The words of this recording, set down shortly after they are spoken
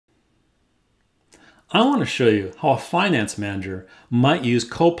I want to show you how a finance manager might use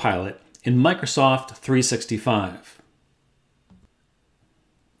Copilot in Microsoft 365.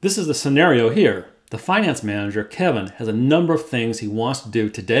 This is the scenario here. The finance manager, Kevin, has a number of things he wants to do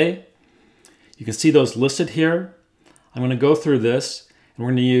today. You can see those listed here. I'm going to go through this, and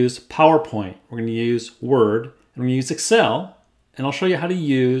we're going to use PowerPoint, we're going to use Word, and we're going to use Excel, and I'll show you how to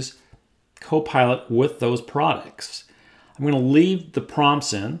use Copilot with those products. I'm going to leave the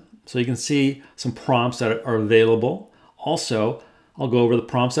prompts in so you can see some prompts that are available. Also, I'll go over the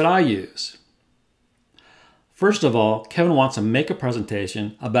prompts that I use. First of all, Kevin wants to make a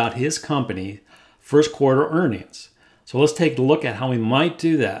presentation about his company first quarter earnings. So let's take a look at how we might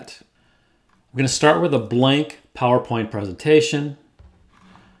do that. I'm going to start with a blank PowerPoint presentation.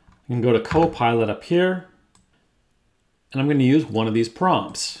 I'm going to go to Copilot up here, and I'm going to use one of these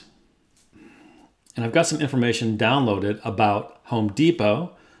prompts. And I've got some information downloaded about Home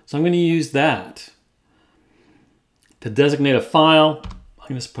Depot, so I'm going to use that. To designate a file, I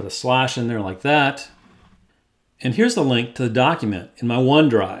can just put a slash in there like that. And here's the link to the document in my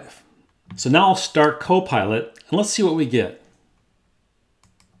OneDrive. So now I'll start Copilot, and let's see what we get.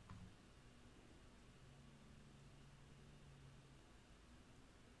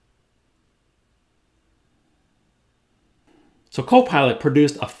 So Copilot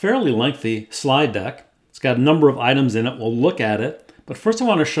produced a fairly lengthy slide deck. It's got a number of items in it. We'll look at it. But first I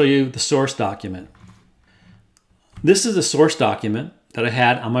want to show you the source document. This is the source document that I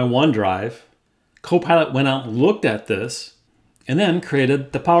had on my OneDrive. Copilot went out and looked at this and then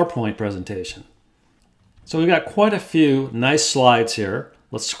created the PowerPoint presentation. So we've got quite a few nice slides here.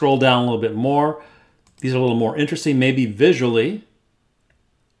 Let's scroll down a little bit more. These are a little more interesting, maybe visually.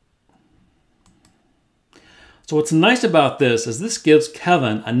 So what's nice about this is this gives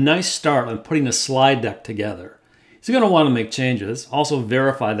Kevin a nice start on putting a slide deck together. He's going to want to make changes, also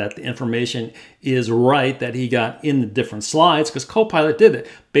verify that the information is right that he got in the different slides, because Copilot did it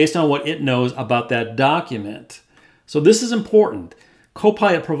based on what it knows about that document. So this is important.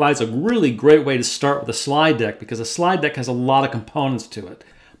 Copilot provides a really great way to start with a slide deck because a slide deck has a lot of components to it.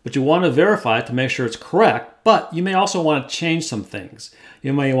 But you want to verify it to make sure it's correct, but you may also want to change some things.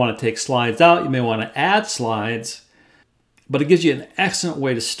 You may want to take slides out, you may want to add slides, but it gives you an excellent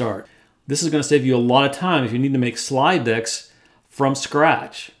way to start. This is going to save you a lot of time if you need to make slide decks from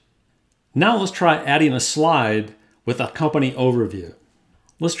scratch. Now let's try adding a slide with a company overview.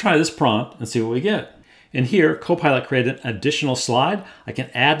 Let's try this prompt and see what we get. And here, Copilot created an additional slide. I can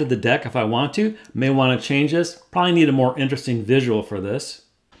add to the deck if I want to. May want to change this. Probably need a more interesting visual for this.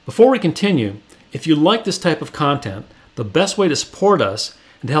 Before we continue, if you like this type of content, the best way to support us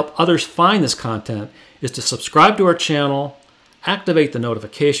and to help others find this content is to subscribe to our channel, activate the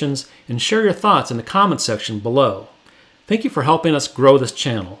notifications, and share your thoughts in the comments section below. Thank you for helping us grow this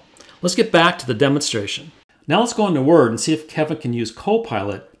channel. Let's get back to the demonstration. Now let's go into Word and see if Kevin can use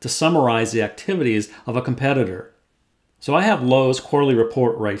Copilot to summarize the activities of a competitor. So I have Lowe's quarterly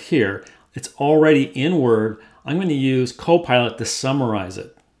report right here. It's already in Word. I'm going to use Copilot to summarize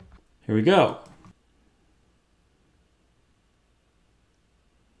it. Here we go.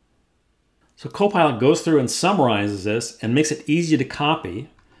 So Copilot goes through and summarizes this and makes it easy to copy.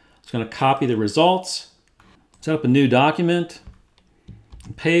 It's going to copy the results, set up a new document,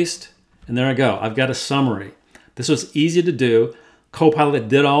 and paste, and there I go. I've got a summary. This was easy to do. Copilot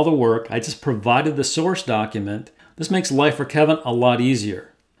did all the work. I just provided the source document. This makes life for Kevin a lot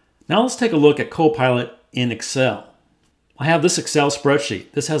easier. Now let's take a look at Copilot in Excel. I have this Excel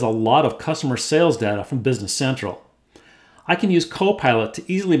spreadsheet. This has a lot of customer sales data from Business Central. I can use Copilot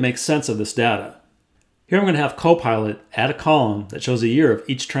to easily make sense of this data. Here I'm going to have Copilot add a column that shows a year of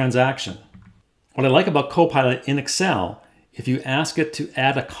each transaction. What I like about Copilot in Excel, if you ask it to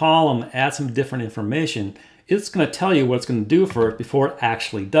add a column, add some different information, it's going to tell you what it's going to do for it before it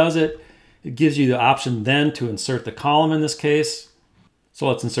actually does it. It gives you the option then to insert the column in this case. So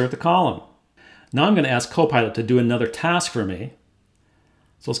let's insert the column. Now I'm going to ask Copilot to do another task for me.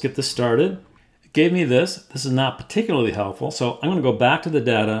 So let's get this started. It gave me this. This is not particularly helpful, so I'm going to go back to the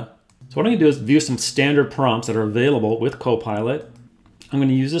data. So what I'm going to do is view some standard prompts that are available with Copilot. I'm going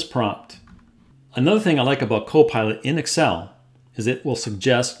to use this prompt. Another thing I like about Copilot in Excel is it will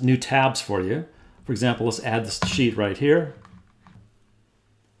suggest new tabs for you. For example, let's add this sheet right here.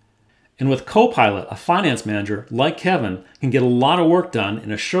 And with Copilot, a finance manager like Kevin can get a lot of work done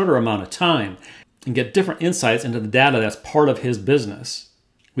in a shorter amount of time and get different insights into the data that's part of his business.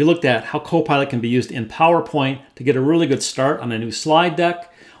 We looked at how Copilot can be used in PowerPoint to get a really good start on a new slide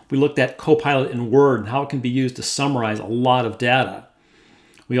deck. We looked at Copilot in Word and how it can be used to summarize a lot of data.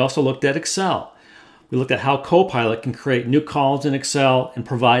 We also looked at Excel. We looked at how Copilot can create new columns in Excel and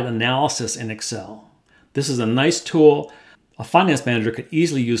provide analysis in Excel. This is a nice tool. A finance manager could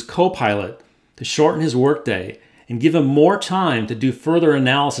easily use Copilot to shorten his workday and give him more time to do further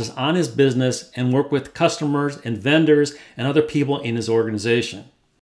analysis on his business and work with customers and vendors and other people in his organization.